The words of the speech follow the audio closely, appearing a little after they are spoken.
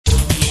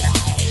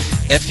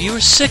If you're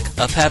sick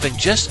of having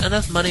just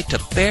enough money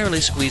to barely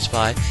squeeze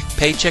by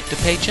paycheck to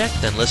paycheck,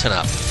 then listen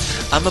up.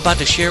 I'm about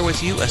to share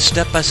with you a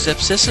step-by-step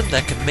system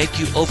that can make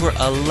you over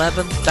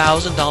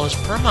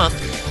 $11,000 per month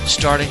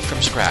starting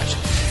from scratch.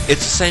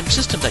 It's the same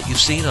system that you've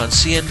seen on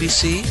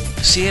CNBC,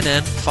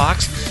 CNN,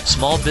 Fox,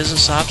 Small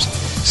Business Ops,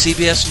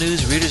 CBS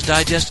News, Reader's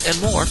Digest,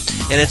 and more.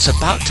 And it's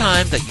about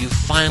time that you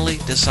finally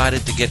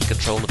decided to get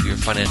control of your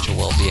financial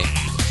well-being.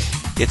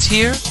 It's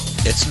here,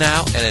 it's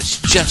now, and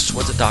it's just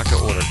what the doctor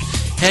ordered.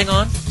 Hang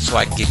on so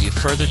I can give you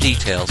further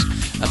details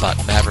about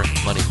Maverick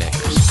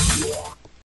Moneymakers.